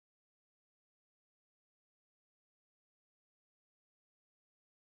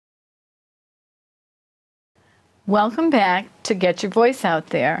Welcome back to Get Your Voice Out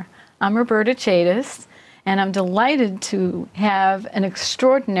There. I'm Roberta Chadas, and I'm delighted to have an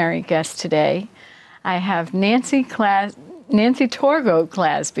extraordinary guest today. I have Nancy Torgo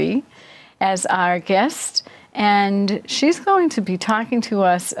Clasby as our guest, and she's going to be talking to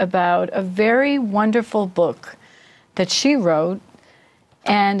us about a very wonderful book that she wrote,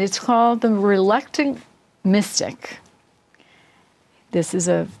 and it's called The Reluctant Mystic. This is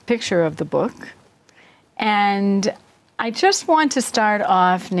a picture of the book. And I just want to start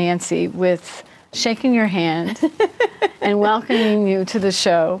off, Nancy, with shaking your hand and welcoming you to the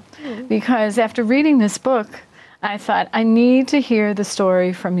show, because after reading this book, I thought, I need to hear the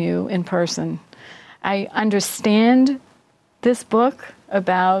story from you in person. I understand this book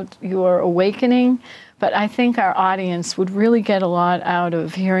about your awakening, but I think our audience would really get a lot out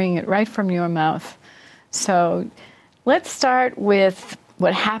of hearing it right from your mouth. So let's start with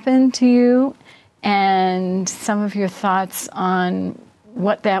what happened to you and some of your thoughts on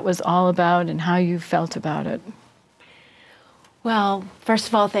what that was all about and how you felt about it. Well, first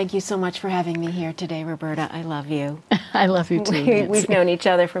of all, thank you so much for having me here today, Roberta. I love you. I love you too, Nancy. We've known each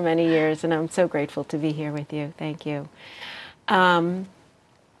other for many years, and I'm so grateful to be here with you. Thank you. In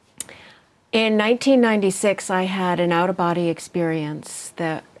 1996, I had an out-of-body experience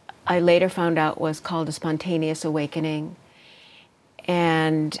that I later found out was called a spontaneous awakening.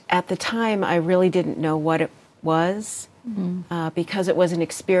 And at the time, I really didn't know what it was because it was an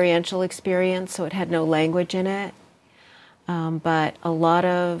experiential experience, so it had no language in it. But a lot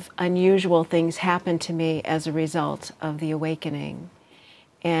of unusual things happened to me as a result of the awakening.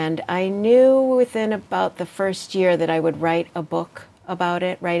 And I knew within about the first year that I would write a book about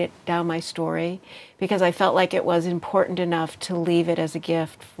it, write it down my story, because I felt like it was important enough to leave it as a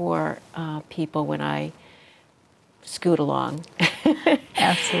gift for people when I scoot along.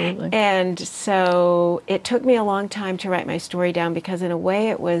 Absolutely. And so it took me a long time to write my story down, because in a way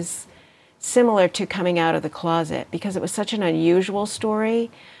it was similar to coming out of the closet, because it was such an unusual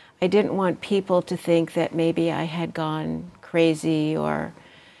story. I didn't want people to think that maybe I had gone crazy or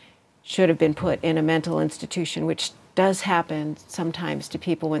should have been put in a mental institution, which does happen sometimes to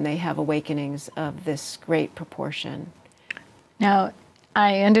people when they have awakenings of this great proportion. Now,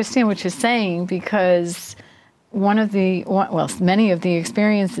 I understand what you're saying, because many of the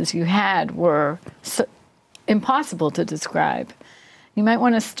experiences you had were impossible to describe. You might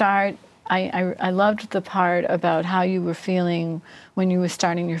want to start, I loved the part about how you were feeling when you were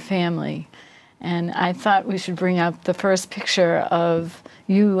starting your family. And I thought we should bring up the first picture of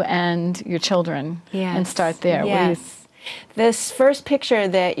you and your children and start there. Yes. This first picture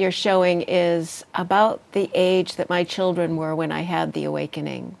that you're showing is about the age that my children were when I had the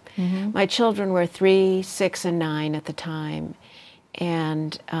awakening. Mm-hmm. My children were 3, 6, and 9 at the time.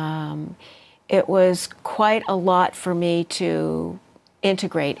 And it was quite a lot for me to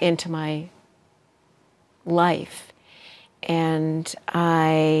integrate into my life. And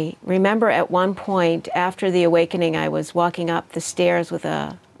I remember at one point after the awakening, I was walking up the stairs with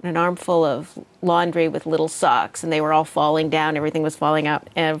an armful of laundry with little socks, and they were all falling down. Everything was falling out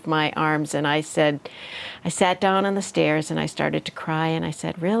of my arms. And I sat down on the stairs and I started to cry, and I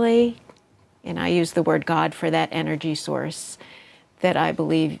said, really? And I used the word God for that energy source that I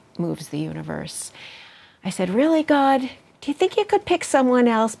believe moves the universe. I said, really, God? Do you think you could pick someone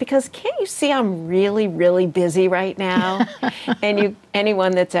else? Because can't you see I'm really, really busy right now? And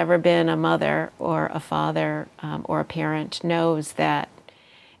anyone that's ever been a mother or a father or a parent knows that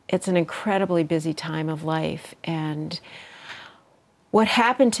it's an incredibly busy time of life. And what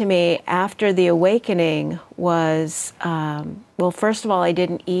happened to me after the awakening was, first of all, I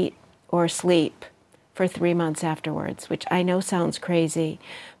didn't eat or sleep for 3 months afterwards, which I know sounds crazy,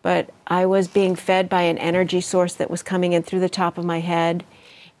 but I was being fed by an energy source that was coming in through the top of my head,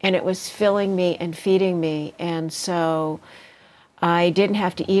 and it was filling me and feeding me. And so I didn't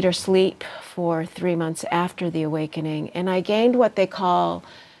have to eat or sleep for 3 months after the awakening, and I gained what they call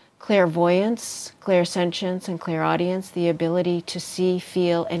clairvoyance, clairsentience, and clairaudience, the ability to see,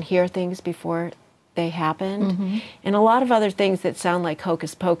 feel, and hear things before they happened, and a lot of other things that sound like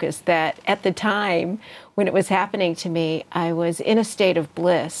hocus pocus that at the time when it was happening to me, I was in a state of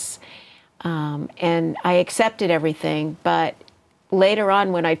bliss, and I accepted everything. But later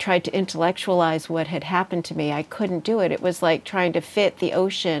on, when I tried to intellectualize what had happened to me, I couldn't do it. It was like trying to fit the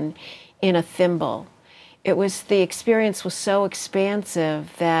ocean in a thimble. The experience was so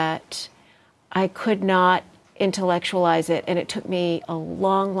expansive that I could not intellectualize it, and it took me a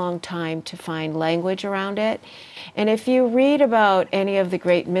long, long time to find language around it. And if you read about any of the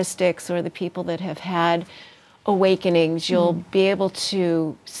great mystics or the people that have had awakenings, you'll be able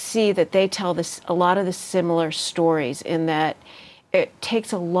to see that they tell a lot of the similar stories, in that it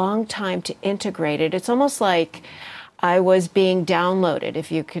takes a long time to integrate it. It's almost like I was being downloaded,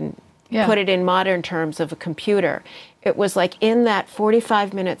 if you can put it in modern terms of a computer. It was like in that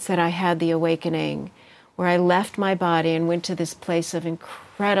 45 minutes that I had the awakening, where I left my body and went to this place of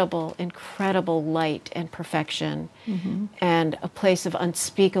incredible, incredible light and perfection, and a place of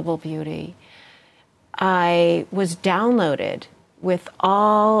unspeakable beauty. I was downloaded with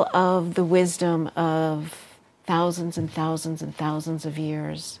all of the wisdom of thousands and thousands and thousands of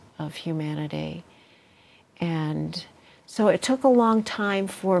years of humanity. And so it took a long time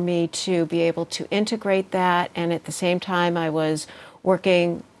for me to be able to integrate that. And at the same time, I was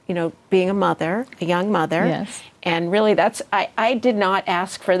working, being a mother, a young mother. Yes. And really I did not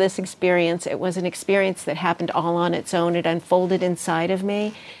ask for this experience. It was an experience that happened all on its own. It unfolded inside of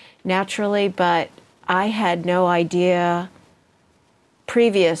me naturally, but I had no idea,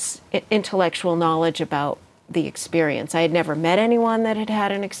 previous intellectual knowledge about the experience. I had never met anyone that had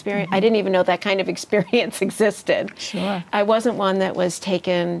had an experience. I didn't even know that kind of experience existed. Sure. I wasn't one that was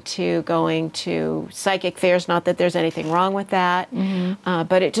taken to going to psychic fairs, not that there's anything wrong with that,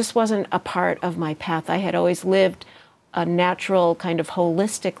 but it just wasn't a part of my path. I had always lived a natural kind of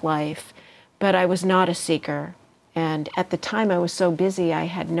holistic life, but I was not a seeker. And at the time I was so busy, I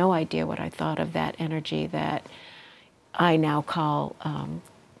had no idea what I thought of that energy that I now call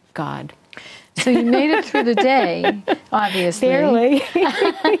God. So you made it through the day, obviously. Barely.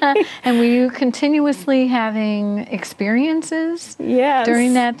 And were you continuously having experiences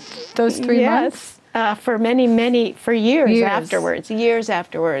during those 3 months? For for years afterwards. Years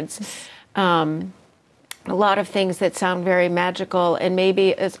afterwards. A lot of things that sound very magical, and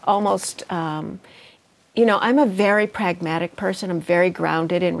maybe it's almost, I'm a very pragmatic person. I'm very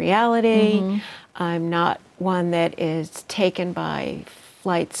grounded in reality. I'm not one that is taken by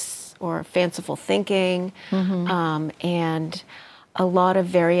flights or fanciful thinking, and a lot of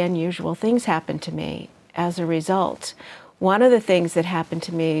very unusual things happened to me as a result. One of the things that happened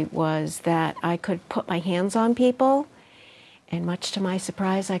to me was that I could put my hands on people, and much to my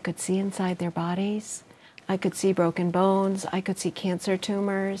surprise, I could see inside their bodies. I could see broken bones. I could see cancer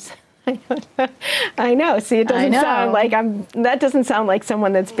tumors. I know. See, it doesn't sound like that doesn't sound like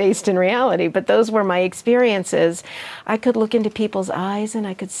someone that's based in reality, but those were my experiences. I could look into people's eyes and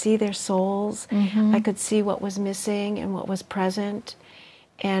I could see their souls. I could see what was missing and what was present.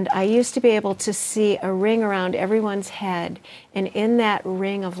 And I used to be able to see a ring around everyone's head, and in that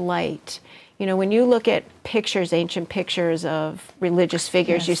ring of light, when you look at pictures, ancient pictures of religious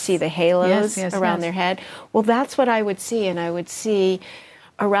figures, you see the halos around their head. Well, that's what I would see, and I would see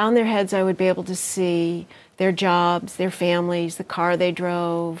around their heads, I would be able to see their jobs, their families, the car they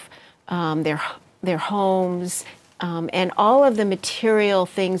drove, their homes, and all of the material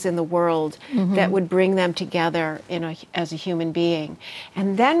things in the world that would bring them together as a human being.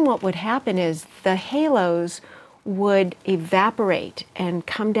 And then what would happen is the halos would evaporate and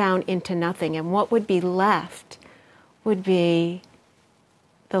come down into nothing, and what would be left would be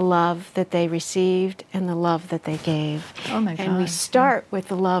the love that they received and the love that they gave. Oh my God. And we start with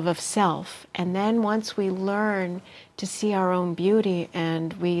the love of self. And then once we learn to see our own beauty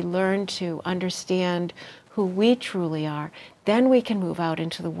and we learn to understand who we truly are, then we can move out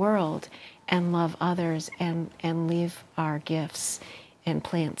into the world and love others and leave our gifts and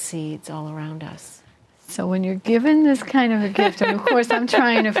plant seeds all around us. So when you're given this kind of a gift, and of course I'm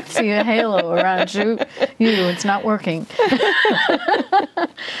trying to see a halo around you, it's not working.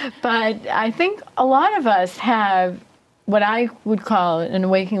 But I think a lot of us have what I would call an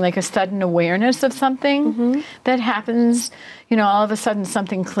awakening, like a sudden awareness of something that happens, all of a sudden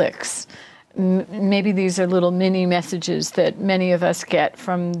something clicks. Maybe these are little mini messages that many of us get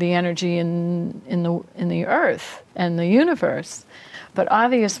from the energy in the earth and the universe. But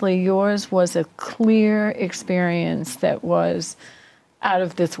obviously yours was a clear experience that was out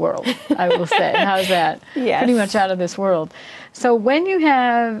of this world, I will say. How's that? Yes. Pretty much out of this world. So when you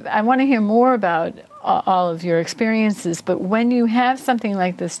have, I want to hear more about all of your experiences, but when you have something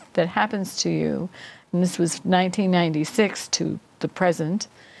like this that happens to you, and this was 1996 to the present,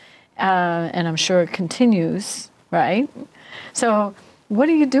 and I'm sure it continues, right? So what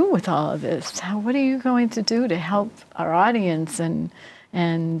do you do with all of this? What are you going to do to help our audience and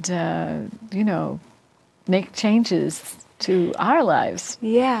make changes to our lives?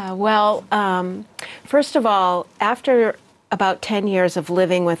 Yeah, well, first of all, after about 10 years of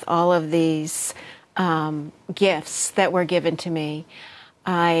living with all of these gifts that were given to me,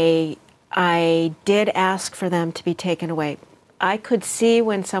 I did ask for them to be taken away. I could see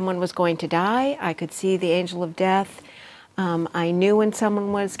when someone was going to die. I could see the angel of death. I knew when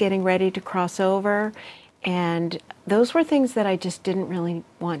someone was getting ready to cross over. And those were things that I just didn't really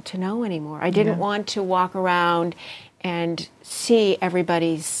want to know anymore. I didn't want to walk around and see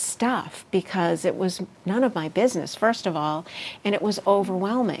everybody's stuff because it was none of my business, first of all, and it was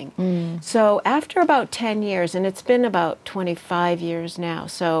overwhelming. So after about 10 years, and it's been about 25 years now,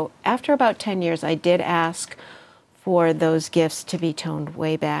 so after about 10 years, I did ask for those gifts to be toned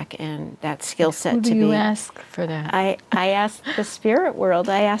way back and that skill set to be. Who do you ask for that? I asked the spirit world.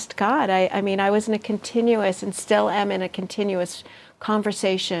 I asked God. I mean, I was in a continuous, and still am in a continuous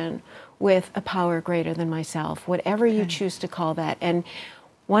conversation with a power greater than myself, whatever you choose to call that. And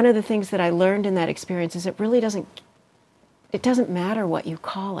one of the things that I learned in that experience is it doesn't matter what you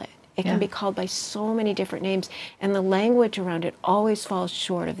call it. It can be called by so many different names, and the language around it always falls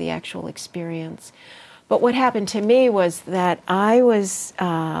short of the actual experience. But what happened to me was that I was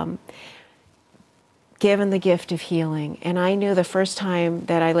given the gift of healing, and I knew the first time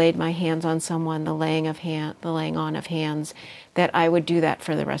that I laid my hands on someone, the laying on of hands, that I would do that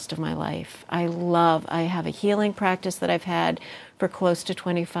for the rest of my life. I have a healing practice that I've had for close to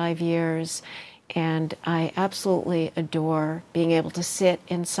 25 years, and I absolutely adore being able to sit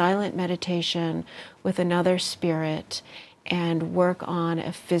in silent meditation with another spirit and work on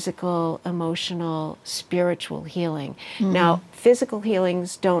a physical, emotional, spiritual healing. Now, physical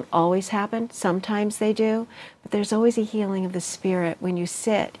healings don't always happen. Sometimes they do, but there's always a healing of the spirit when you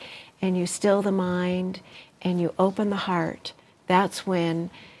sit and you still the mind and you open the heart. That's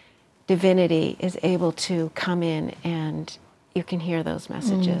when divinity is able to come in and you can hear those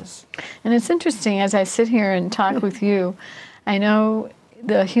messages. And it's interesting, as I sit here and talk with you, I know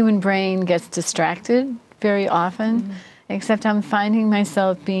the human brain gets distracted very often. Except I'm finding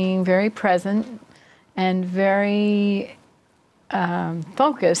myself being very present and very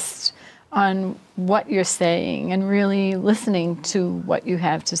focused on what you're saying and really listening to what you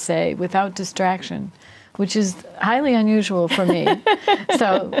have to say without distraction, which is highly unusual for me.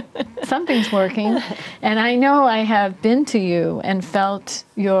 So something's working. And I know I have been to you and felt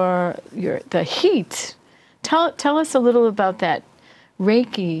the heat. Tell us a little about that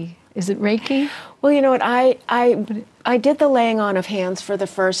Reiki. Is it Reiki? Well, you know what, I did the laying on of hands for the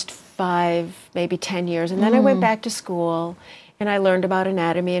first 5, maybe 10 years, and then I went back to school and I learned about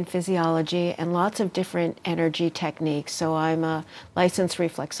anatomy and physiology and lots of different energy techniques. So I'm a licensed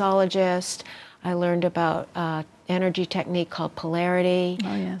reflexologist. I learned about energy technique called polarity,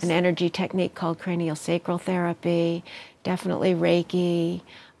 an energy technique called craniosacral therapy, definitely Reiki.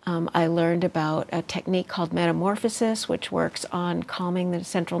 I learned about a technique called metamorphosis, which works on calming the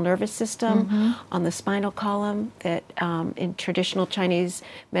central nervous system, on the spinal column, that in traditional Chinese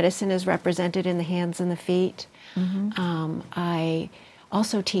medicine is represented in the hands and the feet. I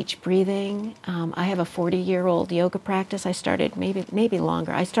also teach breathing. I have a 40-year-old yoga practice. I started maybe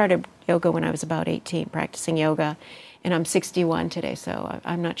longer. I started yoga when I was about 18, practicing yoga. And I'm 61 today, so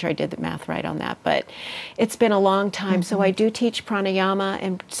I'm not sure I did the math right on that, but it's been a long time. So I do teach pranayama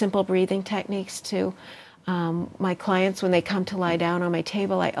and simple breathing techniques to my clients when they come to lie down on my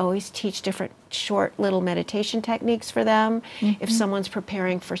table. I always teach different short little meditation techniques for them. If someone's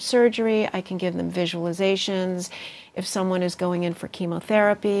preparing for surgery, I can give them visualizations. If someone is going in for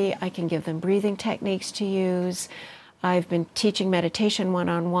chemotherapy, I can give them breathing techniques to use. I've been teaching meditation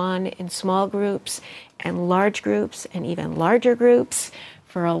one-on-one in small groups and large groups and even larger groups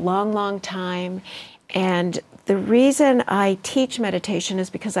for a long, long time. And the reason I teach meditation is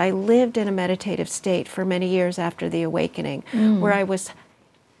because I lived in a meditative state for many years after the awakening, where I was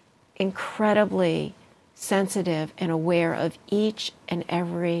incredibly sensitive and aware of each and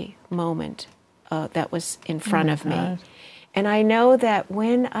every moment that was in front of me. And I know that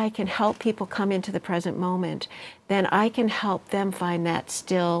when I can help people come into the present moment, then I can help them find that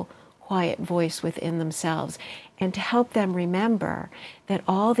still, quiet voice within themselves and to help them remember that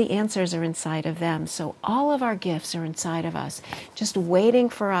all the answers are inside of them. So all of our gifts are inside of us, just waiting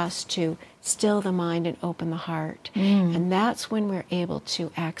for us to still the mind and open the heart. And that's when we're able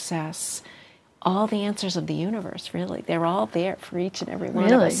to access all the answers of the universe, really. They're all there for each and every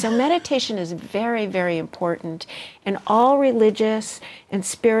one of us. So meditation is very, very important. And all religious and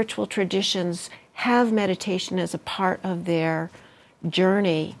spiritual traditions have meditation as a part of their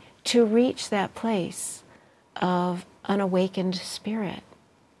journey to reach that place of an awakened spirit.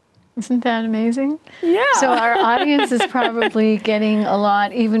 Isn't that amazing? Yeah. So our audience is probably getting a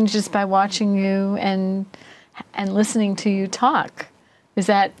lot, even just by watching you and listening to you talk. Is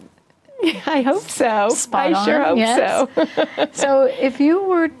that I hope so. Spot I sure on, hope yes. so. So if you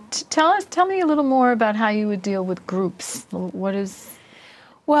were to tell me a little more about how you would deal with groups. What is...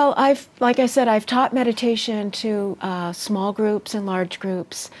 Well, like I said, I've taught meditation to small groups and large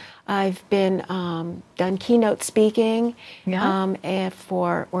groups. I've been done keynote speaking and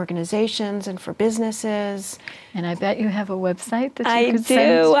for organizations and for businesses. And I bet you have a website that you I could do.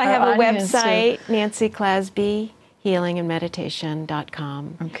 send I have our a audience website, to. Nancy Clasby,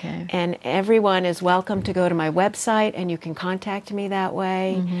 healingandmeditation.com. Okay. And everyone is welcome to go to my website, and you can contact me that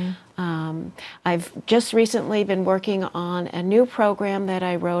way. I've just recently been working on a new program that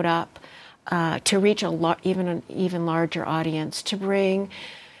I wrote up to reach an even larger audience, to bring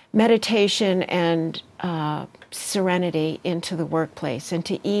meditation and serenity into the workplace and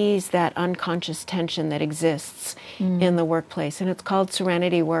to ease that unconscious tension that exists in the workplace. And it's called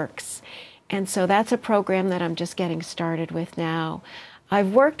Serenity Works. And so that's a program that I'm just getting started with now.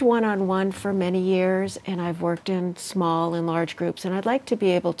 I've worked one-on-one for many years, and I've worked in small and large groups, and I'd like to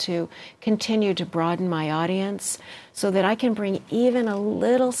be able to continue to broaden my audience so that I can bring even a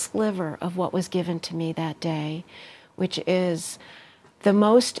little sliver of what was given to me that day, which is the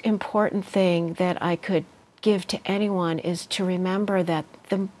most important thing that I could give to anyone is to remember that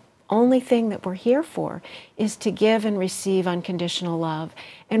the only thing that we're here for is to give and receive unconditional love.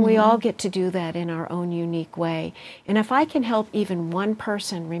 And we all get to do that in our own unique way. And if I can help even one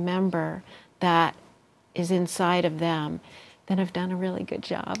person remember that is inside of them, then I've done a really good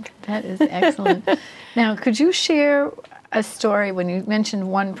job. That is excellent. Now, could you share a story? When you mentioned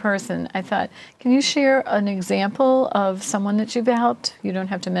one person, I thought, can you share an example of someone that you've helped? You don't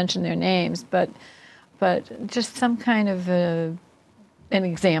have to mention their names, but just some kind of an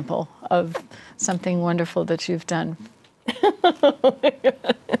example of something wonderful that you've done.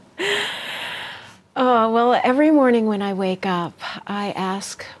 Oh, well, every morning when I wake up, I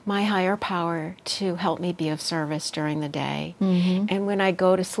ask my higher power to help me be of service during the day. And when I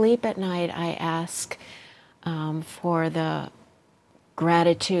go to sleep at night, I ask for the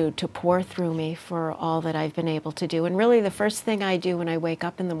gratitude to pour through me for all that I've been able to do. And really the first thing I do when I wake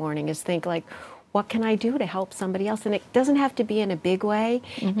up in the morning is think like, what can I do to help somebody else? And it doesn't have to be in a big way.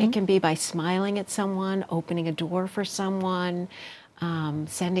 It can be by smiling at someone, opening a door for someone,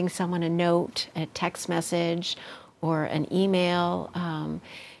 sending someone a note, a text message, or an email,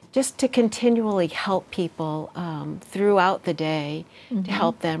 just to continually help people throughout the day to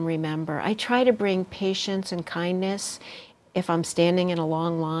help them remember. I try to bring patience and kindness if I'm standing in a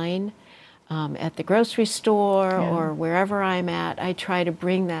long line at the grocery store or wherever I'm at. I try to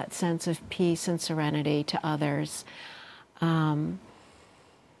bring that sense of peace and serenity to others. And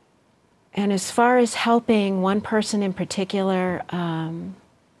as far as helping one person in particular,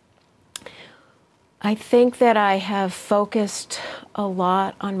 I think that I have focused a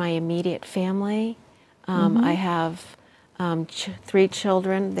lot on my immediate family. I have 3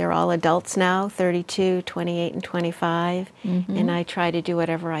 children. They're all adults now, 32, 28, and 25. And I try to do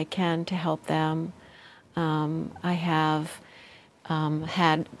whatever I can to help them. I have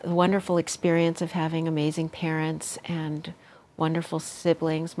had a wonderful experience of having amazing parents and wonderful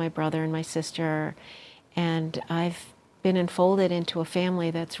siblings, my brother and my sister. And I've been enfolded into a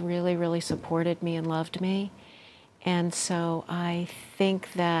family that's really, really supported me and loved me. And so I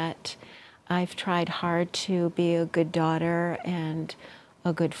think that I've tried hard to be a good daughter and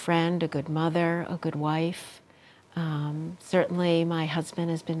a good friend, a good mother, a good wife. Certainly my husband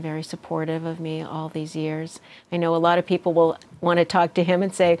has been very supportive of me all these years. I know a lot of people will want to talk to him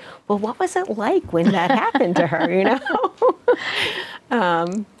and say, well, what was it like when that happened to her, you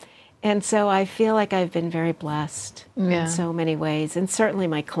know? And so I feel like I've been very blessed in so many ways. And certainly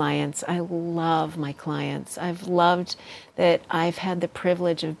my clients, I love my clients. I've loved that I've had the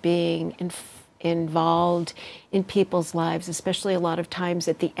privilege of being involved in people's lives, especially a lot of times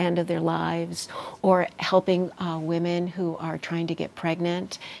at the end of their lives, or helping women who are trying to get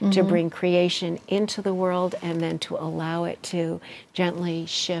pregnant to bring creation into the world and then to allow it to gently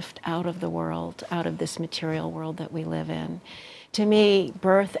shift out of the world, out of this material world that we live in. To me,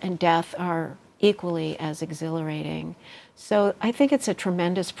 birth and death are equally as exhilarating. So I think it's a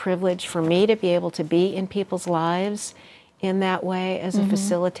tremendous privilege for me to be able to be in people's lives in that way as a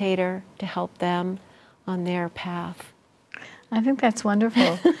facilitator to help them on their path. I think that's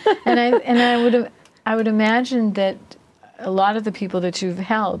wonderful. and I would imagine that a lot of the people that you've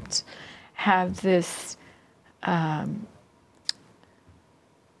helped have this I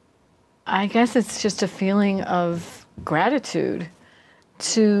guess it's just a feeling of gratitude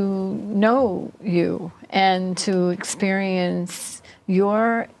to know you and to experience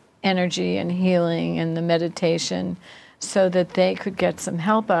your energy and healing and the meditation so that they could get some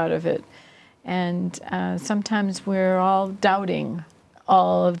help out of it. And sometimes we're all doubting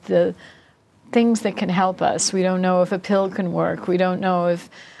all of the things that can help us. We don't know if a pill can work. We don't know if,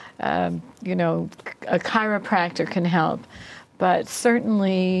 a chiropractor can help. But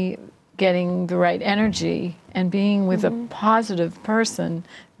certainly getting the right energy and being with a positive person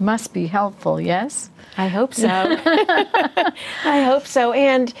must be helpful, yes? I hope so. I hope so.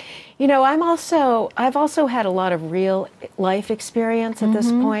 And, I've also had a lot of real life experience at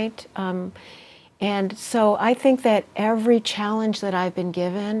this point. And so I think that every challenge that I've been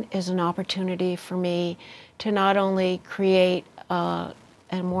given is an opportunity for me to not only create a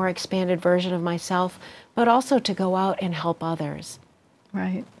more expanded version of myself, but also to go out and help others.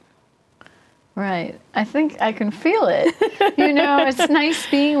 Right. Right. I think I can feel it. It's nice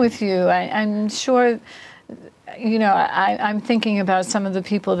being with you. I'm sure, I'm thinking about some of the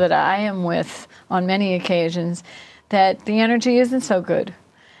people that I am with on many occasions, that the energy isn't so good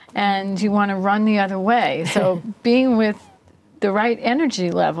and you want to run the other way. So being with the right energy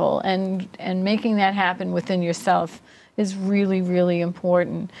level and making that happen within yourself is really, really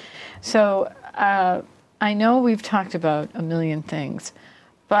important. So I know we've talked about a million things,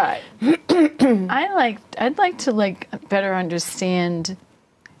 but I'd like to better understand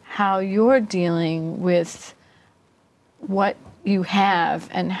how you're dealing with what you have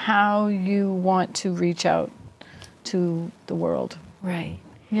and how you want to reach out to the world. Right.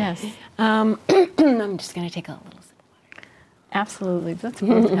 Yes. I'm just going to take a little sip of water. Absolutely. Let's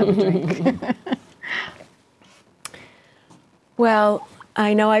both have a drink. Well,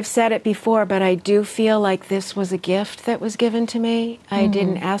 I know I've said it before, but I do feel like this was a gift that was given to me. I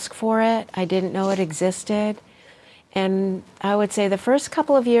didn't ask for it. I didn't know it existed. And I would say the first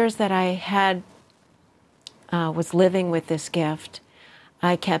couple of years that I had was living with this gift,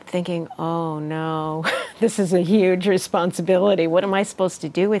 I kept thinking, oh no, this is a huge responsibility. What am I supposed to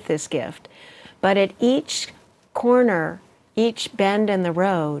do with this gift? But at each corner, each bend in the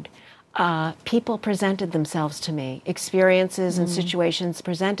road, people presented themselves to me. Experiences and situations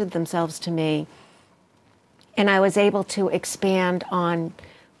presented themselves to me. And I was able to expand on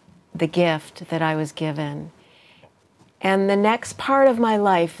the gift that I was given. And the next part of my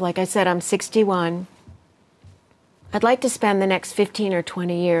life, like I said, I'm 61. I'd like to spend the next 15 or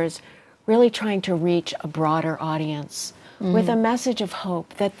 20 years really trying to reach a broader audience with a message of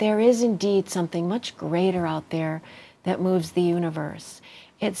hope that there is indeed something much greater out there that moves the universe.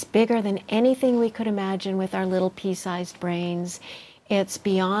 It's bigger than anything we could imagine with our little pea-sized brains. It's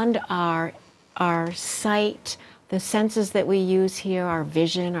beyond our sight, the senses that we use here, our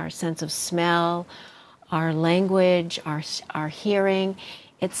vision, our sense of smell, our language, our hearing.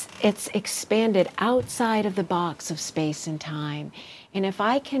 It's expanded outside of the box of space and time. And if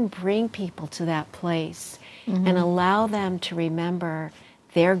I can bring people to that place and allow them to remember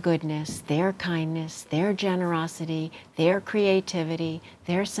their goodness, their kindness, their generosity, their creativity,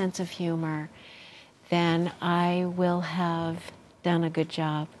 their sense of humor, then I will have done a good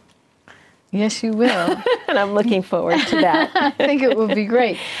job. Yes, you will. And I'm looking forward to that. I think it will be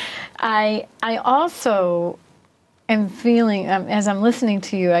great. I also am feeling, as I'm listening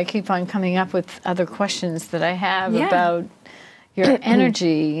to you, I keep on coming up with other questions that I have about your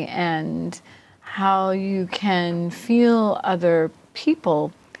energy and how you can feel other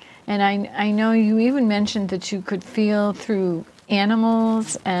people. And I know you even mentioned that you could feel through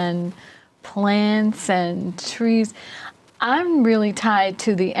animals and plants and trees. I'm really tied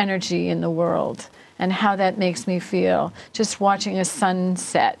to the energy in the world and how that makes me feel. Just watching a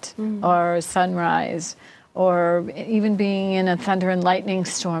sunset or a sunrise, or even being in a thunder and lightning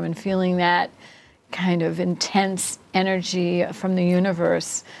storm and feeling that kind of intense energy from the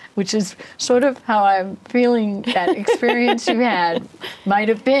universe, which is sort of how I'm feeling that experience you had might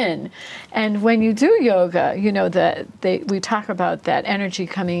have been. And when you do yoga, we talk about that energy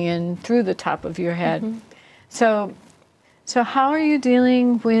coming in through the top of your head. So how are you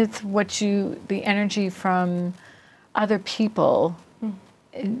dealing with the energy from other people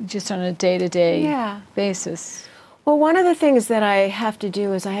just on a day-to-day basis? Well, one of the things that I have to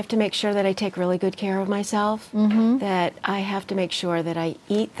do is I have to make sure that I take really good care of myself, that I have to make sure that I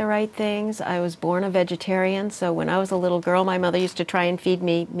eat the right things. I was born a vegetarian, so when I was a little girl, my mother used to try and feed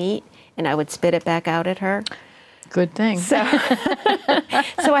me meat, and I would spit it back out at her. Good thing. So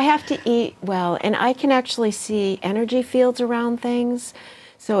I have to eat well, and I can actually see energy fields around things.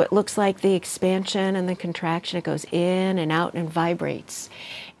 So it looks like the expansion and the contraction, it goes in and out and vibrates.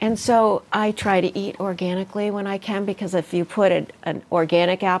 And so I try to eat organically when I can, because if you put an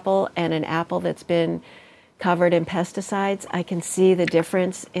organic apple and an apple that's been covered in pesticides, I can see the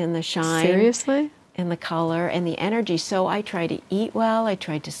difference in the shine. Seriously? and the color and the energy. So I try to eat well, I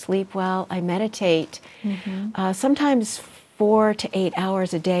try to sleep well, I meditate, sometimes 4 to 8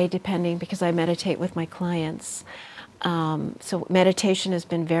 hours a day, depending, because I meditate with my clients. So meditation has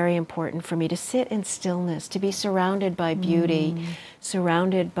been very important for me, to sit in stillness, to be surrounded by beauty,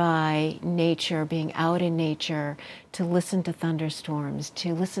 surrounded by nature, being out in nature, to listen to thunderstorms,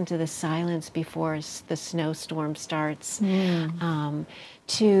 to listen to the silence before the snowstorm starts,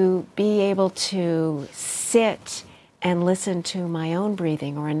 to be able to sit and listen to my own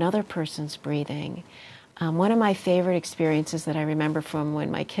breathing or another person's breathing. One of my favorite experiences that I remember from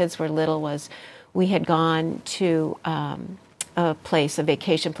when my kids were little was we had gone to a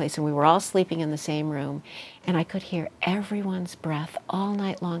vacation place, and we were all sleeping in the same room, and I could hear everyone's breath all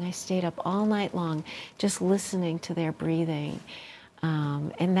night long. I stayed up all night long just listening to their breathing.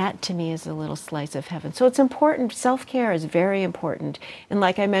 And that to me is a little slice of heaven. So it's important. Self-care is very important. And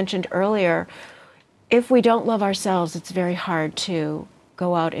like I mentioned earlier, if we don't love ourselves, it's very hard to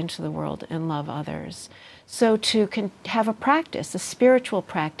go out into the world and love others. So to have a practice, a spiritual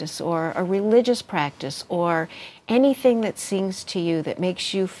practice or a religious practice or anything that sings to you that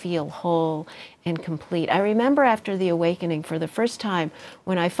makes you feel whole and complete. I remember after the awakening, for the first time,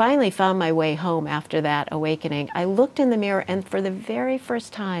 when I finally found my way home after that awakening, I looked in the mirror, and for the very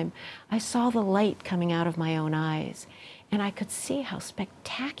first time, I saw the light coming out of my own eyes. And I could see how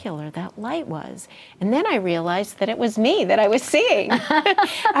spectacular that light was. And then I realized that it was me that I was seeing.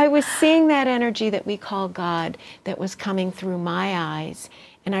 I was seeing that energy that we call God that was coming through my eyes.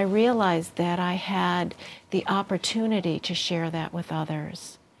 And I realized that I had the opportunity to share that with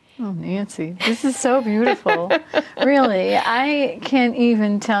others. Oh, Nancy, this is so beautiful. Really, I can't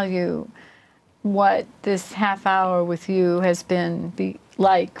even tell you what this half hour with you has been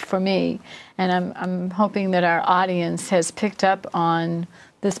like for me. And I'm hoping that our audience has picked up on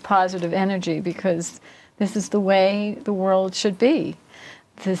this positive energy, because this is the way the world should be.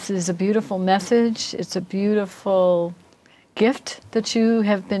 This is a beautiful message. It's a beautiful gift that you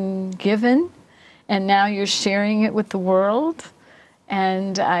have been given, and now you're sharing it with the world.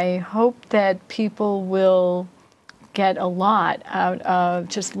 And I hope that people will get a lot out of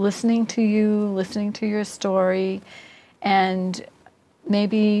just listening to you, listening to your story, and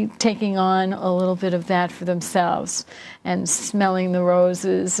maybe taking on a little bit of that for themselves, and smelling the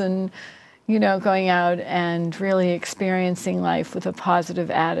roses, and going out and really experiencing life with a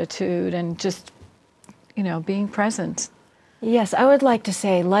positive attitude, and just being present. Yes, I would like to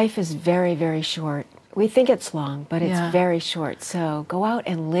say life is very, very short. We think it's long, but it's very short. So go out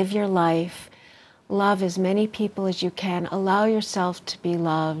and live your life. Love as many people as you can. Allow yourself to be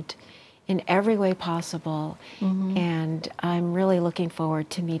loved in every way possible. And I'm really looking forward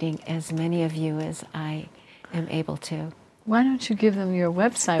to meeting as many of you as I am able to. Why don't you give them your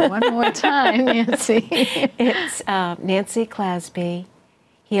website one more time, Nancy? It's Nancy Clasby,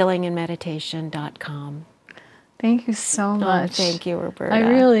 healingandmeditation.com. Thank you so much. Oh, thank you, Roberta. I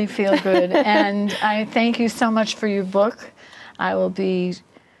really feel good. And I thank you so much for your book. I will be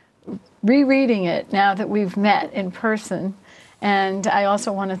rereading it now that we've met in person. And I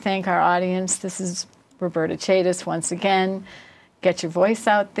also want to thank our audience. This is Roberta Chadas once again. Get your voice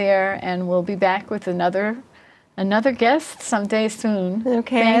out there, and we'll be back with another guest someday soon.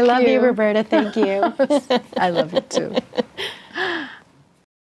 Okay, Thank I love you, Roberta. Thank you. I love you too.